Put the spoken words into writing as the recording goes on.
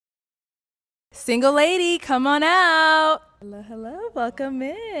Single lady, come on out. Hello, hello, welcome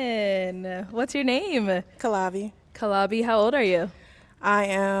in. What's your name? Kalavi. Kalabi, how old are you? I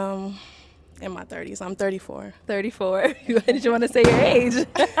am in my 30s. I'm 34. 34. Why did you want to say your age?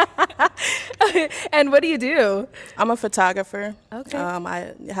 And what do you do? I'm a photographer. Okay.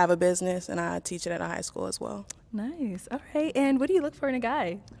 I have a business and I teach it at a high school as well. Nice. All right. And what do you look for in a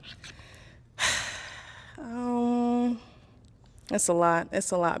guy? It's a lot.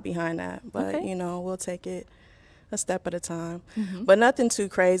 It's a lot behind that, but Okay. we'll take it a step at a time. But nothing too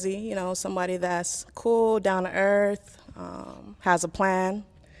crazy. Somebody that's cool, down to earth, has a plan,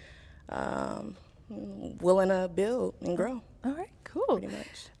 willing to build and grow. All right, cool. Pretty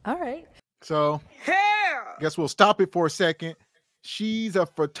much. All right. So, guess we'll stop it for a second. She's a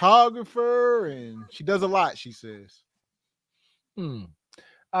photographer and she does a lot, she says.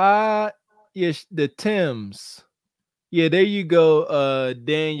 Yes, the Tims. Yeah, there you go,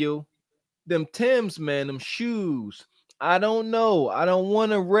 Daniel. Them Tims, man, them shoes. I don't know. I don't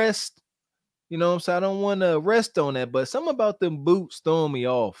want to rest. You know what I'm saying? I don't want to rest on that, but something about them boots throwing me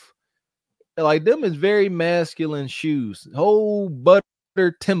off. Like them is very masculine shoes. Whole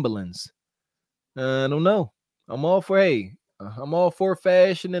butter Timberlands. I don't know. I'm all for I'm all for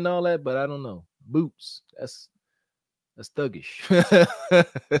fashion and all that, but I don't know. Boots. That's thuggish.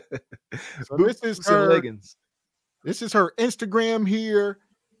 So Boots this is and her leggings. This is her Instagram here.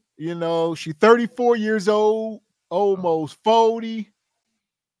 She's 34 years old, almost 40.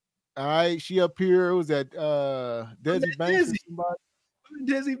 All right, she up here was at Desi Banks.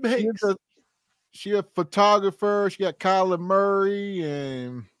 Desi Banks. She a photographer. She got Kyler Murray,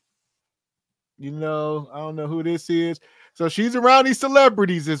 and I don't know who this is. So she's around these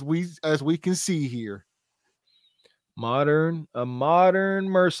celebrities as we can see here. A modern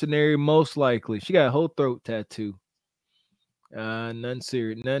mercenary, most likely. She got a whole throat tattoo. None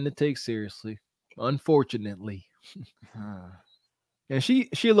to take seriously, unfortunately. And she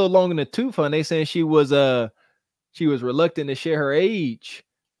a little longer than too fun. They saying she was reluctant to share her age.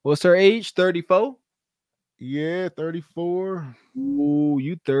 What's her age? 34? Yeah, 34. Ooh,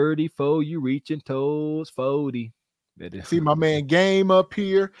 you 34. You reaching towards 40. See my man Game up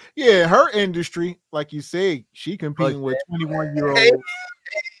here. Yeah, her industry, like you say, she competing with 21-year-olds.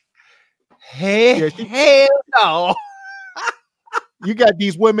 Hell no. You got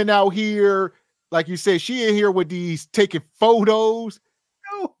these women out here, like you said, she in here with these taking photos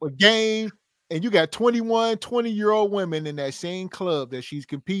with Game, and you got 20-year-old women in that same club that she's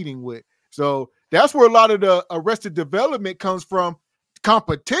competing with. So that's where a lot of the arrested development comes from.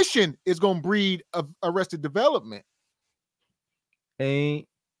 Competition is going to breed arrested development. Ain't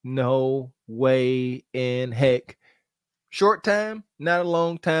no way in heck. Short time, not a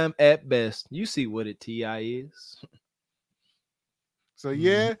long time at best. You see what a TI is. So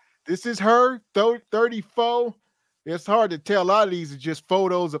yeah, this is her 34. It's hard to tell. A lot of these are just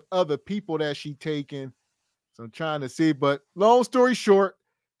photos of other people that she taken. So I'm trying to see. But long story short,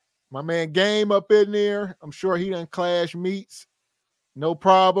 my man Game up in there. I'm sure he done clash meets. No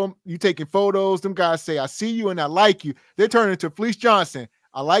problem. You taking photos. Them guys say, I see you and I like you. They turn into Fleece Johnson.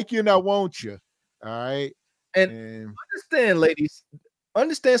 I like you and I want you. All right. And understand, ladies,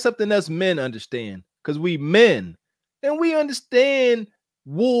 understand something else men understand. Because we men. And we understand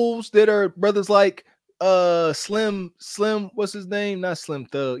wolves that are brothers like Slim, what's his name? Not Slim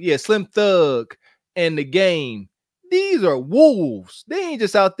Thug. Yeah, Slim Thug and the Game. These are wolves. They ain't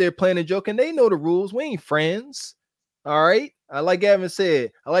just out there playing and joking. They know the rules. We ain't friends. All right. I like Gavin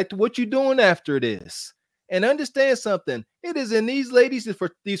said, I like what you doing after this. And understand something. It is in these ladies, for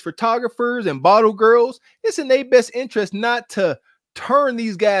these photographers and bottle girls, it's in their best interest not to turn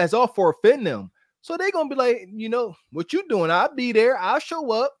these guys off or offend them. So they're going to be like, what you doing? I'll be there. I'll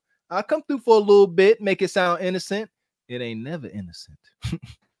show up. I'll come through for a little bit, make it sound innocent. It ain't never innocent.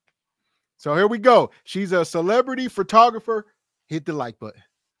 So here we go. She's a celebrity photographer. Hit the like button.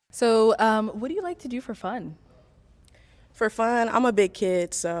 So what do you like to do for fun? For fun, I'm a big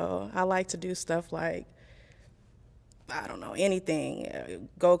kid, so I like to do stuff like, I don't know, anything,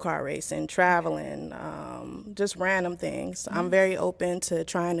 go-kart racing, traveling, just random things. I'm very open to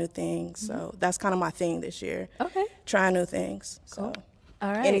trying new things, so that's kind of my thing this year. Okay. Trying new things. Cool. So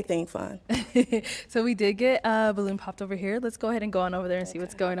all right. anything fun. So we did get a balloon popped over here. Let's go ahead and go on over there and see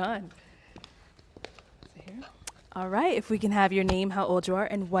what's going on. All right. If we can have your name, how old you are,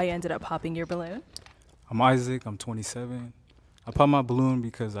 and why you ended up popping your balloon. I'm Isaac. I'm 27. I popped my balloon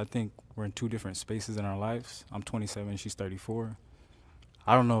because I think we're in two different spaces in our lives. I'm 27, she's 34.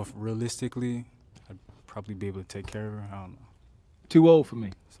 I don't know if realistically I'd probably be able to take care of her. I don't know. Too old for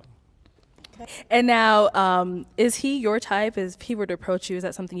me. So. And now, is he your type? If he were to approach you, is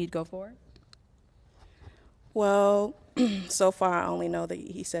that something you'd go for? Well, so far I only know that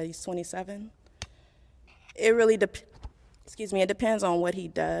he said he's 27. It really it depends on what he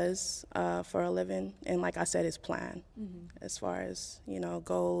does for a living, and like I said, his plan, as far as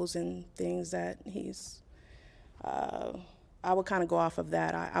goals and things that he's. I would kind of go off of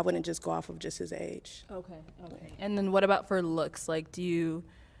that. I wouldn't just go off of just his age. Okay. And then what about for looks? Like,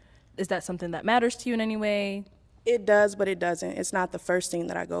 is that something that matters to you in any way? It does, but it doesn't. It's not the first thing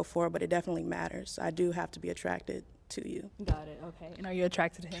that I go for, but it definitely matters. I do have to be attracted to you. Got it. Okay. And are you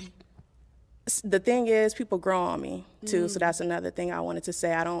attracted to him? The thing is, people grow on me too, so that's another thing I wanted to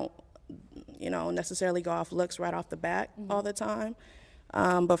say. I don't, necessarily go off looks right off the bat all the time.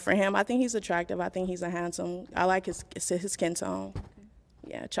 But for him, I think he's attractive. I think he's a handsome. I like his skin tone. Okay.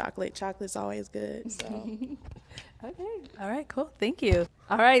 Yeah, chocolate's always good. So. Okay. All right, cool. Thank you.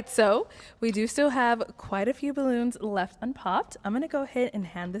 All right, so we do still have quite a few balloons left unpopped. I'm going to go ahead and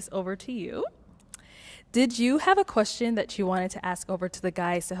hand this over to you. Did you have a question that you wanted to ask over to the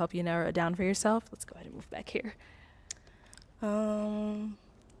guys to help you narrow it down for yourself? Let's go ahead and move back here.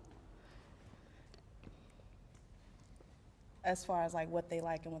 As far as like what they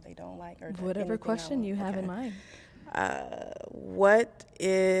like and what they don't like, or whatever question you have in mind.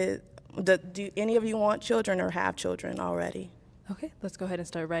 Do any of you want children or have children already? Okay, let's go ahead and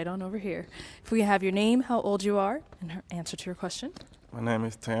start right on over here. If we have your name, how old you are, and her answer to your question. My name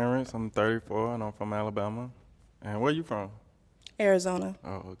is Terrence. I'm 34, and I'm from Alabama. And where you from? Arizona.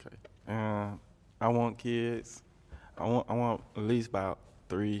 Oh, okay. And I want kids. I want at least about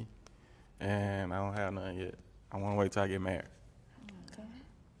 3, and I don't have none yet. I want to wait till I get married. Okay.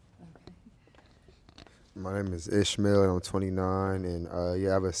 My name is Ishmael, and I'm 29, and I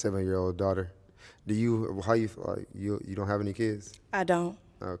have a 7-year-old daughter. You don't have any kids? I don't.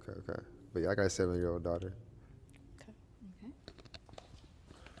 Okay. But yeah, I got a 7-year-old daughter. Okay.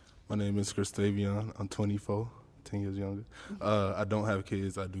 My name is Christavion. I'm 24, 10 years younger. I don't have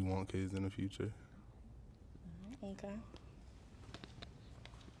kids. I do want kids in the future. Okay.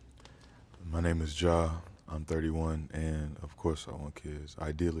 My name is Ja. I'm 31, and of course I want kids.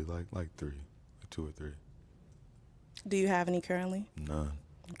 Ideally, like 3, like 2 or 3. Do you have any currently? None.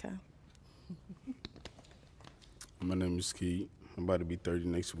 Okay. My name is Keith. I'm about to be 30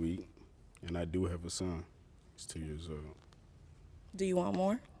 next week, and I do have a son. He's 2 years old. Do you want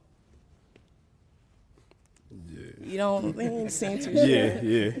more? Yeah. You don't seem too sure.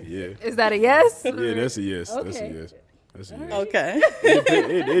 Yeah. Is that a yes? Yeah, that's a yes. Okay. That's a yes. That's a yes. Okay.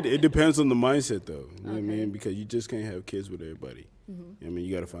 It depends on the mindset, though. You know what I mean? Because you just can't have kids with everybody. I mean,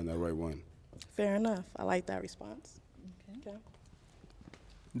 you got to find that right one. Fair enough. I like that response. Okay.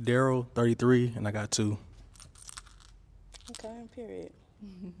 Daryl, 33, and I got 2. Okay, period.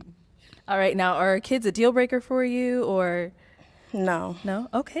 All right, now are kids a deal breaker for you, or? No. No?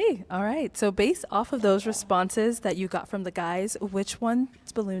 Okay, all right. So based off of those responses that you got from the guys, which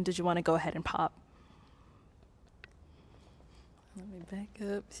one's balloon did you want to go ahead and pop? Let me back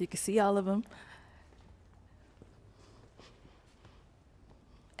up so you can see all of them.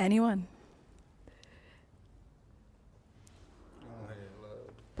 Anyone?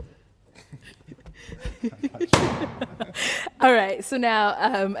 All right, so now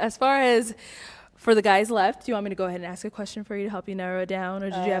as far as for the guys left, do you want me to go ahead and ask a question for you to help you narrow it down, or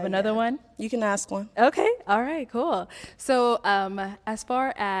did you have another one? You can ask one. Okay, all right, cool. So as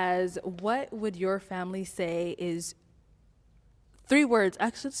far as what would your family say is 3 words,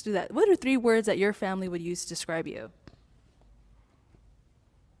 actually let's do that. What are 3 words that your family would use to describe you?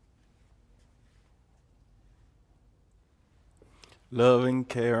 Loving,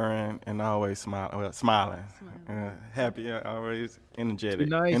 caring, and always smiling. Happy, always energetic.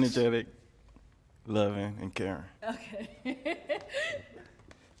 Nice. Energetic, loving, and caring. Okay.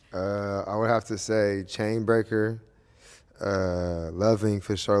 I would have to say chain breaker, loving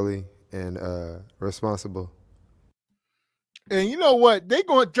for surely, and responsible. And you know what? They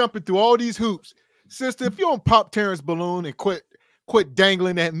going jumping through all these hoops. Sister, if you don't pop Terrence balloon and quit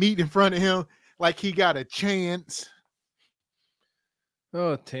dangling that meat in front of him like he got a chance.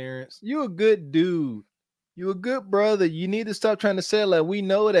 Oh, Terrence, you a good dude. You a good brother. You need to stop trying to say like we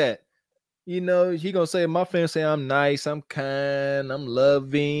know that. You know, he gonna say my family say I'm nice, I'm kind, I'm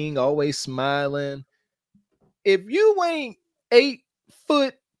loving, always smiling. If you ain't 8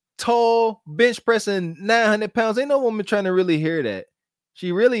 foot tall, bench pressing 900 pounds, ain't no woman trying to really hear that.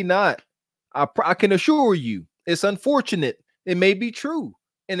 She really not. I can assure you, it's unfortunate. It may be true,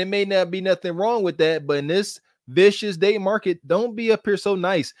 and it may not be nothing wrong with that. But in this vicious day market, don't be up here so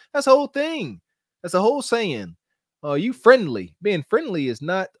nice. That's the whole thing. That's the whole saying. You friendly. Being friendly is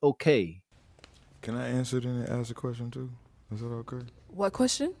not okay. Can I answer it and ask a question too? Is that okay? What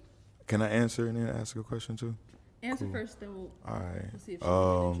question? Can I answer and then ask a question too? Answer first, then we'll see if she's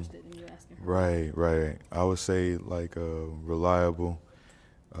interested in you asking her. Right. I would say like reliable,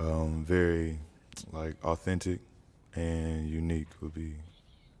 very like authentic and unique would be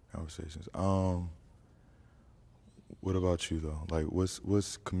conversations. What about you though? Like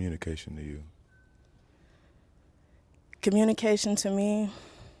what's communication to you? Communication to me,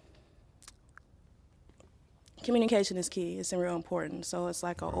 communication is key. It's real important. So it's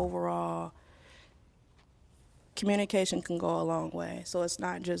like an overall, communication can go a long way. So it's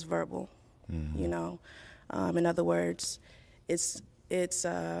not just verbal, you know. In other words, it's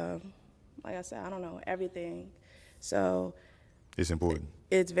like I said, I don't know, everything. So it's important.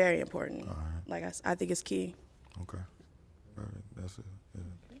 It's very important. Like I think it's key. Okay. All right. That's it. Yeah.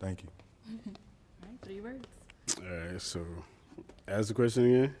 Thank you. All right, 3 words. All right, so ask the question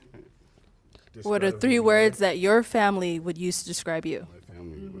again. What are 3 words that your family would use to describe you? My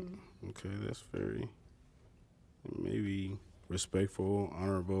family. Okay, that's very maybe respectful,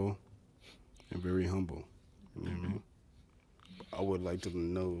 honorable, and very humble. You know what I mean? I would like to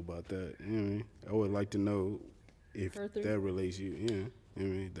know about that. You know what I mean? I would like to know if that relates to you. Yeah, you know what I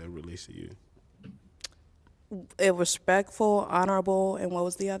mean? That relates to you. Respectful, honorable, and what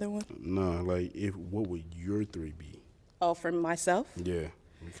was the other one? No, like what would your 3 be? Oh, for myself? Yeah,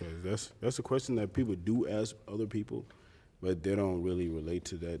 because that's a question that people do ask other people, but they don't really relate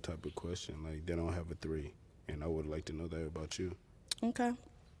to that type of question. Like they don't have a 3, and I would like to know that about you. Okay.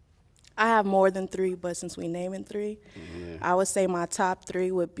 I have more than 3, but since we naming 3, I would say my top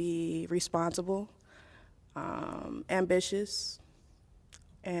 3 would be responsible, ambitious,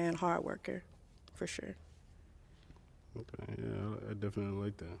 and hard worker, for sure. Okay, yeah, I definitely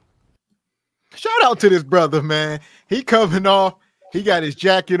like that. Shout out to this brother, man. He coming off. He got his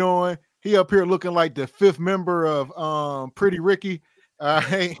jacket on. He up here looking like the 5th member of Pretty Ricky.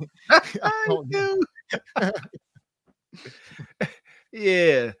 I don't know.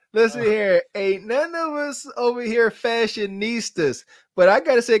 Yeah, listen here. Ain't none of us over here fashionistas, but I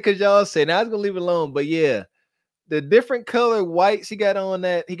gotta say, cause y'all say, now I was gonna leave it alone. But yeah, the different color whites he got on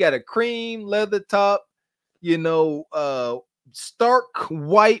that. He got a cream leather top, you know, stark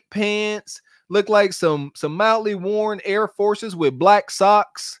white pants, look like some mildly worn Air Forces with black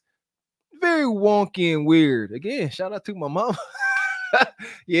socks. Very wonky and weird. Again, shout out to my mom.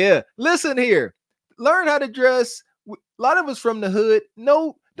 Yeah, listen here. Learn how to dress. A lot of us from the hood.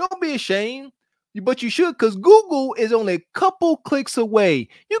 No, don't be ashamed. But you should, because Google is only a couple clicks away.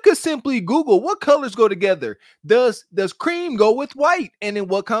 You can simply Google what colors go together. Does cream go with white? And in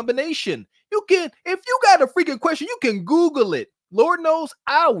what combination? You can, if you got a freaking question, you can Google it. Lord knows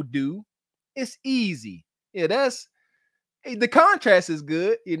I would do. It's easy. Yeah, the contrast is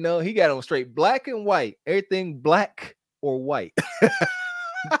good. You know, he got on straight black and white. Everything black or white.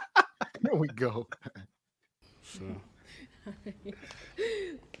 Here we go. So.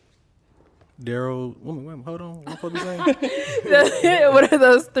 Daryl, hold on. What am I supposed to be saying? What are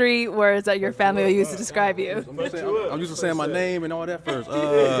those 3 words that your family will use to describe you? I'm used to saying my name and all that first.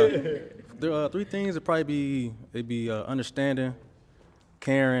 There are 3 things that probably be understanding,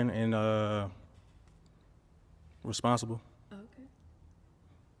 caring, and responsible.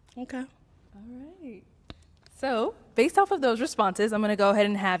 Okay. All right. So, based off of those responses, I'm going to go ahead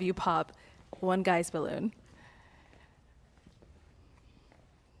and have you pop one guy's balloon.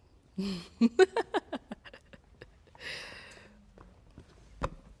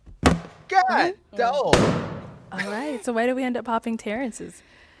 God, dog. All right. So why did we end up popping Terrence's?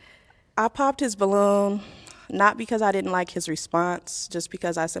 I popped his balloon not because I didn't like his response, just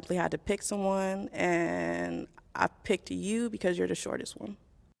because I simply had to pick someone, and I picked you because you're the shortest one.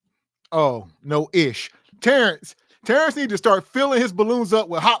 Oh, no ish. Terrence needs to start filling his balloons up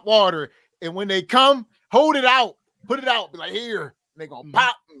with hot water, and when they come, hold it out, put it out, be like, here. They gonna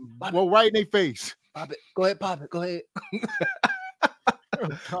pop, well, right in their face. Pop it. Go ahead, pop it. Go ahead.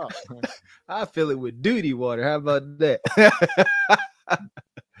 I fill it with duty water. How about that?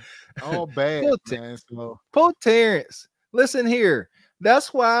 All bad, man. So. Poor Terrence. Listen here.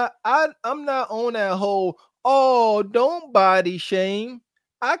 That's why I'm not on that whole, don't body shame.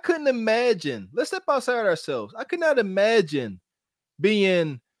 I couldn't imagine. Let's step outside ourselves. I could not imagine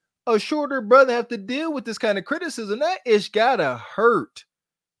being a shorter brother have to deal with this kind of criticism. That ish gotta hurt.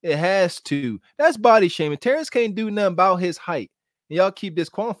 It has to. That's body shaming. Terrence can't do nothing about his height. And y'all keep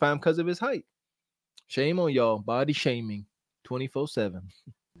disqualifying because of his height. Shame on y'all. Body shaming 24/7.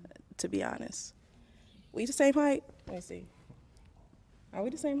 To be honest. We the same height? Let me see. Are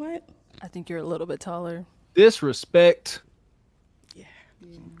we the same height? I think you're a little bit taller. Disrespect. Yeah.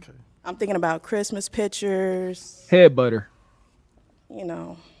 Okay. I'm thinking about Christmas pictures. Head butter. You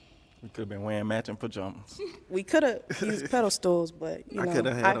know, We could have been wearing matching pajamas. We could have used pedal stools, but you know, I could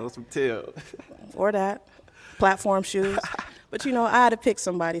have had those from Till. or that platform shoes. But you know, I had to pick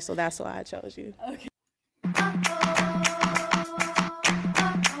somebody, so that's why I chose you. Okay.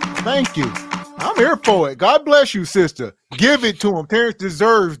 Thank you. I'm here for it. God bless you, sister. Give it to him. Terrence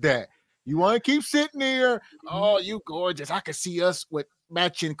deserves that. You want to keep sitting there? Oh, you gorgeous. I could see us with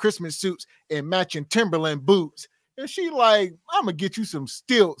matching Christmas suits and matching Timberland boots. And she like, I'm going to get you some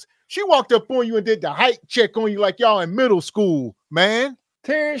stilts. She walked up on you and did the height check on you like y'all in middle school, man.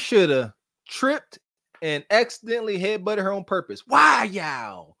 Terrence should have tripped and accidentally headbutted her on purpose. Why,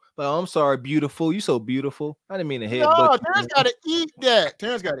 y'all? But I'm sorry, beautiful. You so beautiful. I didn't mean to headbutt. No, Terrence got to eat that.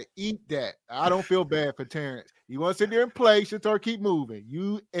 Terrence got to eat that. I don't feel bad for Terrence. You want to sit there and play, should start keep moving.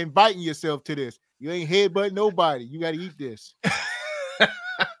 You inviting yourself to this. You ain't headbutting nobody. You got to eat this.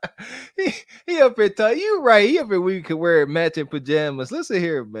 he up here telling you right. He up here we could wear matching pajamas. Listen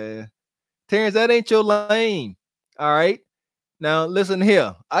here, man. Terrence, that ain't your lane. All right. Now listen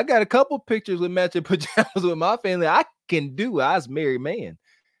here. I got a couple pictures with matching pajamas with my family. I can do. I was a married man.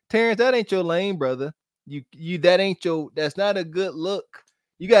 Terrence, that ain't your lane, brother. That's not a good look.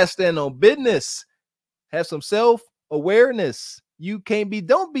 You gotta stand on business. Have some self-awareness.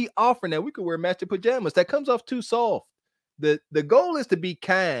 Don't be offering that we could wear matching pajamas. That comes off too soft. The goal is to be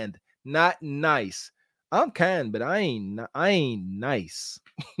kind, not nice. I'm kind, but I ain't nice.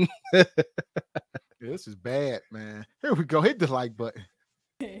 Yeah, this is bad, man. Here we go. Hit the like button.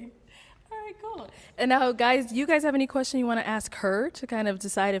 Okay. All right, cool. And now, guys, you guys have any question you want to ask her to kind of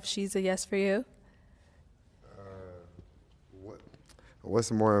decide if she's a yes for you?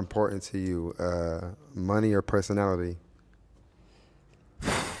 What's more important to you, money or personality?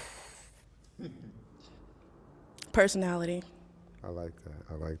 Personality. I like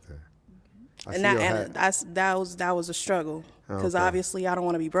that. And that was a struggle because obviously I don't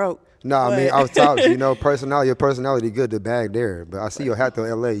want to be broke. No, I mean I was talking. You know, your personality good. The bag there, but I see your hat though.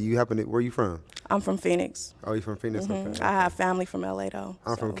 L.A. Where you from? I'm from Phoenix. Oh, you from Phoenix? Mm-hmm. Okay. I have family from L.A. though.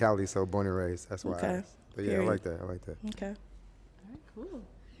 I'm from Cali, so born and raised. That's why. Okay. But yeah, I like that. Okay. All right, cool.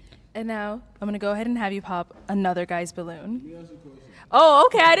 And now I'm gonna go ahead and have you pop another guy's balloon. Oh,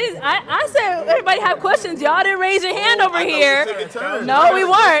 okay. I said everybody have questions. Y'all didn't raise your hand over here. No, we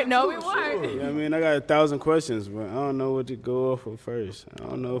weren't. Yeah, I mean, I got 1,000 questions, but I don't know what to go off of first. I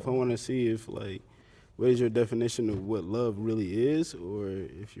don't know if I want to see if what is your definition of what love really is, or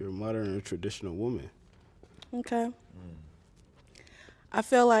if you're a modern or traditional woman. Okay. I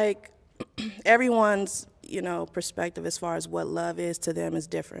feel like everyone's, perspective as far as what love is to them is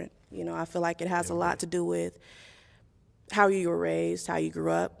different. I feel like it has a lot to do with how you were raised, how you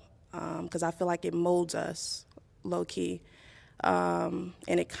grew up, because I feel like it molds us, low key, and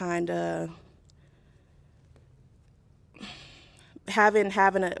it kind of having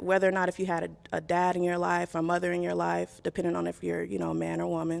whether or not if you had a dad in your life, a mother in your life, depending on if you're man or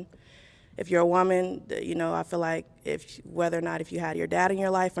woman. If you're a woman, I feel like whether or not if you had your dad in your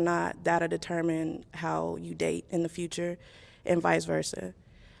life or not, that'll determine how you date in the future, and vice versa.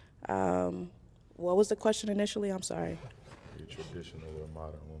 What was the question initially? I'm sorry. Traditional or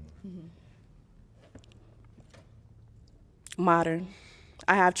modern woman? Mm-hmm. Modern.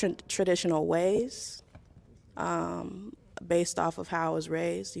 I have traditional ways based off of how I was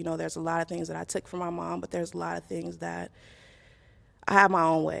raised. There's a lot of things that I took from my mom, but there's a lot of things that I have my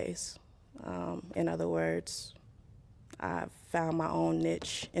own ways. In other words, I've found my own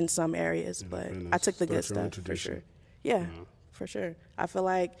niche in some areas, but I took the good stuff for sure. Yeah, for sure. I feel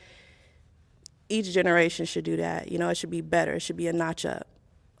like each generation should do that. It should be better. It should be a notch up,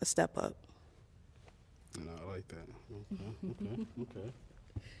 a step up. No, I like that. Okay.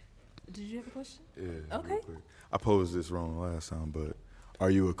 Did you have a question? Yeah. Okay. I posed this wrong last time, but are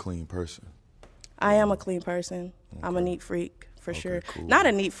you a clean person? I am a clean person. Okay. I'm a neat freak, for sure. Cool. Not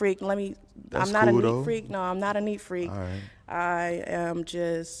a neat freak. I'm not a neat freak. No, I'm not a neat freak. All right. I am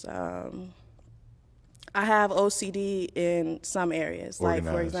just, I have OCD in some areas. Organized.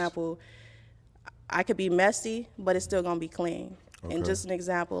 Like, for example, I could be messy, but it's still gonna be clean. Okay. And just an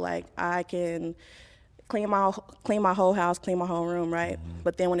example, like I can clean my whole house, clean my whole room, right? Mm-hmm.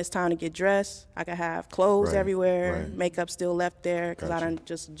 But then when it's time to get dressed, I could have clothes everywhere, makeup still left there because I done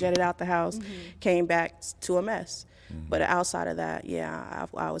just jetted out the house, came back to a mess. Mm-hmm. But outside of that, yeah,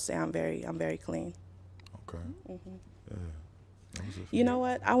 I would say I'm very clean. Okay. Mm-hmm. Yeah. You know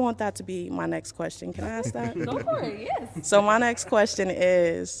what? I want that to be my next question. Can I ask that? Go for it, yes. So my next question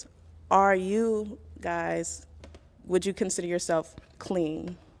is, are you guys, would you consider yourself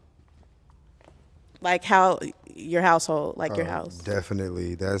clean? Like how your household, like your house?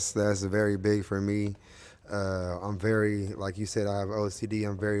 Definitely. That's very big for me. I'm very, like you said, I have OCD.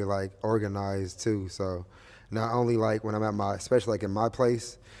 I'm very like organized too. So not only like when I'm at my, especially like in my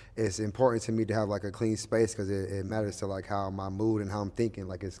place, it's important to me to have like a clean space because it matters to like how my mood and how I'm thinking.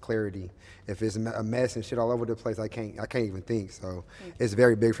 Like it's clarity. If it's a mess and shit all over the place, I can't even think. So it's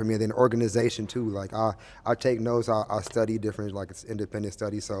very big for me. And then organization too. Like I take notes. I study different, like it's independent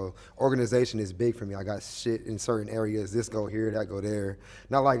study. So organization is big for me. I got shit in certain areas. This go here, that go there.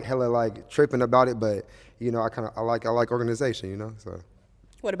 Not like hella like tripping about it, but you know, I like organization. You know, so.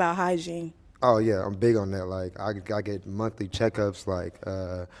 What about hygiene? Oh yeah, I'm big on that. Like I get monthly checkups. Like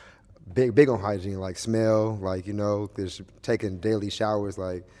big on hygiene. Like smell. Like you know, there's taking daily showers.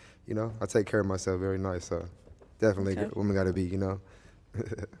 Like you know, I take care of myself very nice. So definitely, Okay. women got to be. You know. All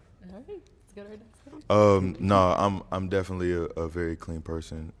right, let's go to our next question. No, I'm definitely a very clean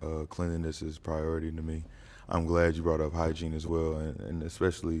person. Cleanliness is priority to me. I'm glad you brought up hygiene as well, and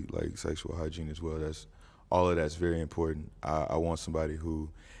especially like sexual hygiene as well. All of that's very important. I want somebody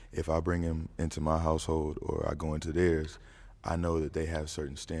who, if I bring him into my household or I go into theirs, I know that they have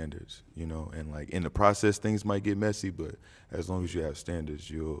certain standards, you know, and like in the process, things might get messy, but as long as you have standards,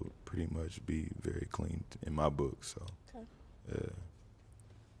 you'll pretty much be very clean in my book. So, yeah.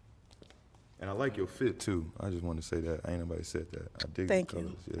 And I like your fit too. I just want to say that. Ain't nobody said that. I dig Thank the you.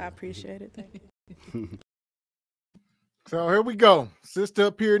 colors. Yeah. I appreciate it. Thank you. So here we go. Sister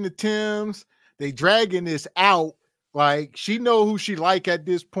up here in the Timbs. They dragging this out. Like she know who she like at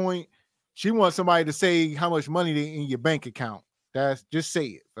this point. She wants somebody to say how much money they in your bank account. That's just say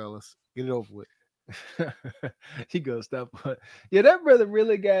it, fellas. Get it over with. He goes, stop. Yeah, that brother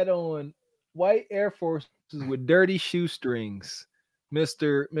really got on white Air Forces with dirty shoestrings.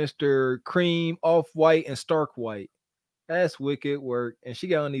 Mr. Cream, Off-White, and Stark White. That's wicked work. And she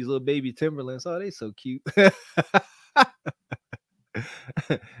got on these little baby Timberlands. Oh, they so cute.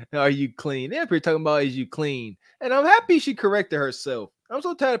 Are you clean? They're pretty talking about is you clean. And I'm happy she corrected herself. I'm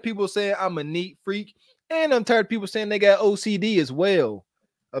so tired of people saying I'm a neat freak. And I'm tired of people saying they got OCD as well.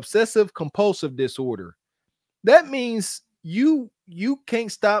 Obsessive compulsive disorder. That means you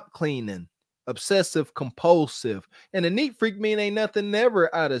can't stop cleaning. Obsessive compulsive. And a neat freak mean ain't nothing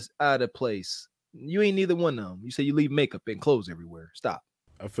never out of place. You ain't neither one of them. You say you leave makeup and clothes everywhere. Stop.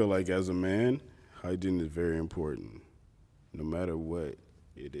 I feel like as a man, hygiene is very important, no matter what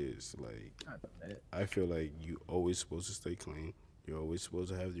it is. Like, I feel like you always supposed to stay clean. You're always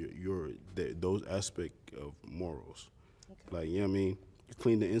supposed to have those aspect of morals. Okay. Like, you know what I mean? You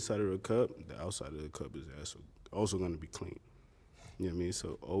clean the inside of the cup, the outside of the cup is also going to be clean. You know what I mean?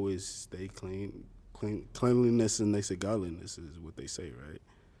 So always stay clean. Cleanliness is next to godliness is what they say, right?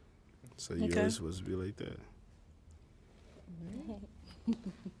 So you're always supposed to be like that.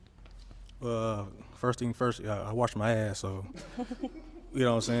 First thing first, I wash my ass, so you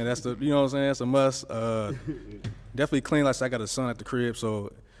know what I'm saying. That's That's a must. Definitely clean. Like I said, I got a son at the crib,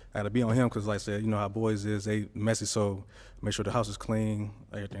 so I got to be on him because, like I said, you know how boys is, they messy. So make sure the house is clean,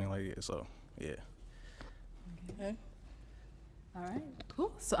 everything like that. So yeah. Okay. All right.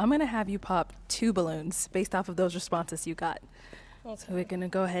 Cool. So I'm gonna have you pop 2 balloons based off of those responses you got. Okay. So we're gonna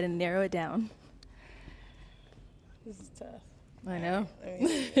go ahead and narrow it down. This is tough. I know.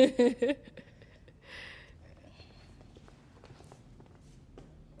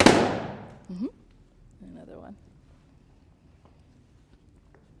 Another one.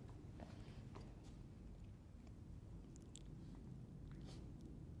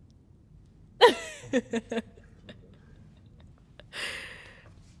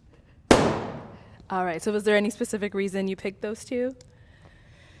 All right. So was there any specific reason you picked those 2?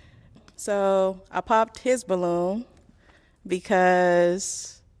 So I popped his balloon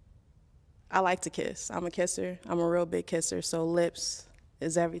because I like to kiss. I'm a kisser. I'm a real big kisser. So lips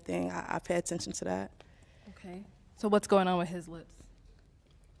is everything. I pay attention to that. Okay. So what's going on with his lips?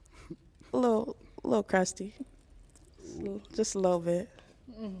 A little crusty. Just a little bit.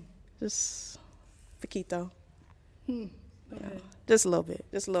 Just poquito. You know, just a little bit.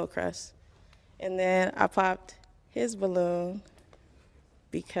 Just a little crust. And then I popped his balloon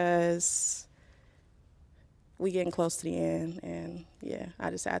because we getting close to the end, and yeah, I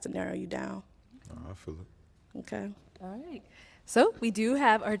just had to narrow you down. I feel it. Okay. All right. So we do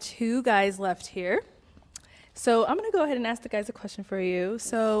have our 2 guys left here. So I'm going to go ahead and ask the guys a question for you.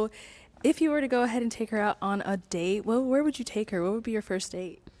 So if you were to go ahead and take her out on a date, well, where would you take her? What would be your first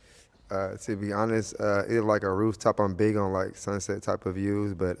date? To be honest, it's like a rooftop. I'm big on like sunset type of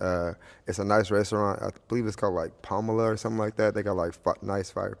views, but it's a nice restaurant. I believe it's called like Pamela or something like that. They got like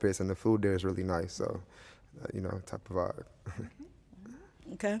nice fire pits, and the food there is really nice. So, you know, type of vibe.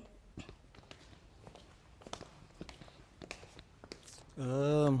 Okay.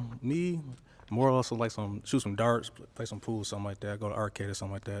 Me, More also like shoot some darts, play some pool, something like that. Go to arcade or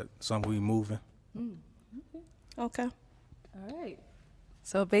something like that. Something we moving. Okay. All right.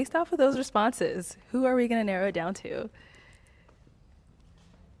 So based off of those responses, who are we going to narrow it down to?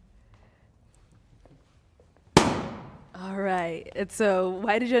 All right. And so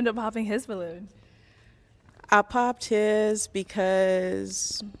why did you end up popping his balloon? I popped his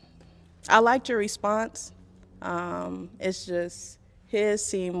because I liked your response. It's just his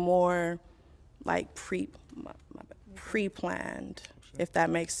seemed more like pre-planned, if that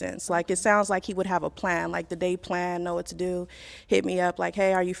makes sense. Like, it sounds like he would have a plan, like the day plan, know what to do, hit me up like,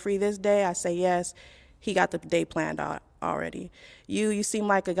 hey, are you free this day? I say yes. He got the day planned out already. You seem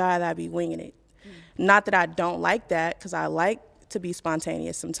like a guy that'd be winging it. Not that I don't like that, because I like to be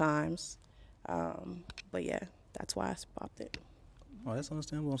spontaneous sometimes. But yeah, that's why I popped it. Oh, that's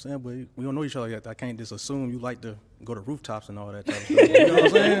understandable. I'm saying, but we don't know each other yet. I can't just assume you like to go to rooftops and all that type of stuff. You know what I'm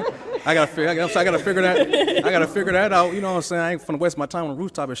saying? I gotta figure that out. You know what I'm saying? I ain't finna waste my time on a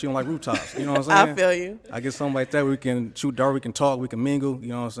rooftop if she don't like rooftops. You know what I'm saying? I feel you. I get something like that. We can shoot dart. We can talk. We can mingle. You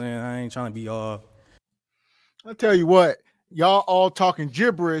know what I'm saying? I ain't trying to be all. I'll tell you what, y'all all talking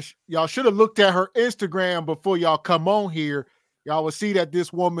gibberish. Y'all should have looked at her Instagram before y'all come on here. Y'all will see that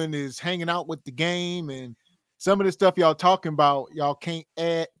this woman is hanging out with the game, and some of the stuff y'all talking about, y'all can't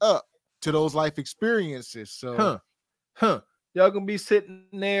add up to those life experiences. So, y'all gonna be sitting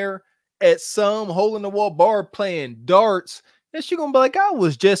there at some hole in the wall bar playing darts, and she gonna be like, I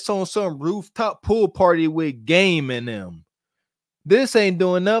was just on some rooftop pool party with Game and them. This ain't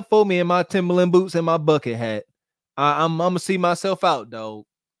doing nothing for me in my Timberland boots and my bucket hat. I'm gonna see myself out, dog.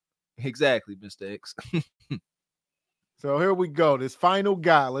 Exactly, Mr. X. So here we go. This final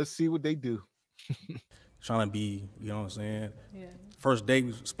guy. Let's see what they do. Trying to be, you know what I'm saying? Yeah. First date,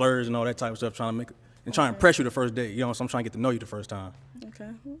 we splurge and all that type of stuff, trying to impress you the first date. You know, so I'm trying to get to know you the first time.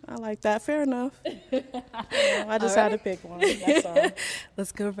 Okay, I like that. Fair enough. I just had to pick one. That's all.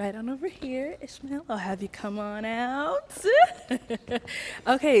 Let's go right on over here. Ishmael, I'll have you come on out.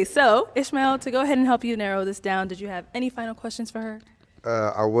 Okay, so Ishmael, to go ahead and help you narrow this down, did you have any final questions for her?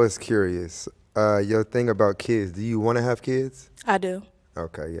 I was curious. Your thing about kids, do you want to have kids? I do.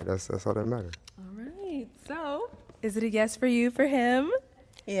 Okay, yeah, that's all that matters. All right, so is it a yes for you for him?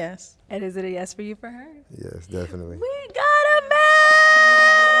 Yes. And is it a yes for you for her? Yes, definitely. We got a match!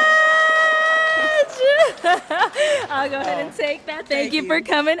 I'll go ahead and take that. Thank you for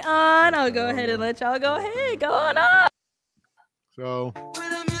coming on. I'll go ahead and let y'all go ahead. Go on up. So,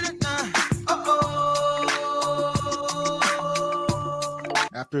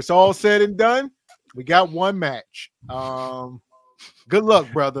 after it's all said and done, we got one match. Good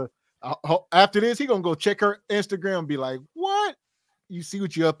luck, brother. After this, he gonna go check her Instagram and be like, what? You see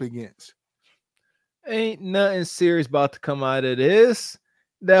what you're up against. Ain't nothing serious about to come out of this.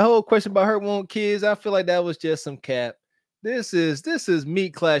 That whole question about her want kids, I feel like that was just some cap. This is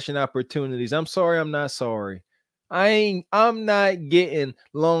meat clashing opportunities. I'm sorry, I'm not sorry. I'm not getting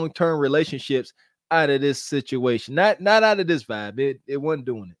long-term relationships out of this situation. Not out of this vibe. It wasn't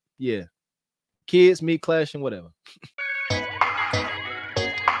doing it. Yeah. Kids, meat clashing, whatever.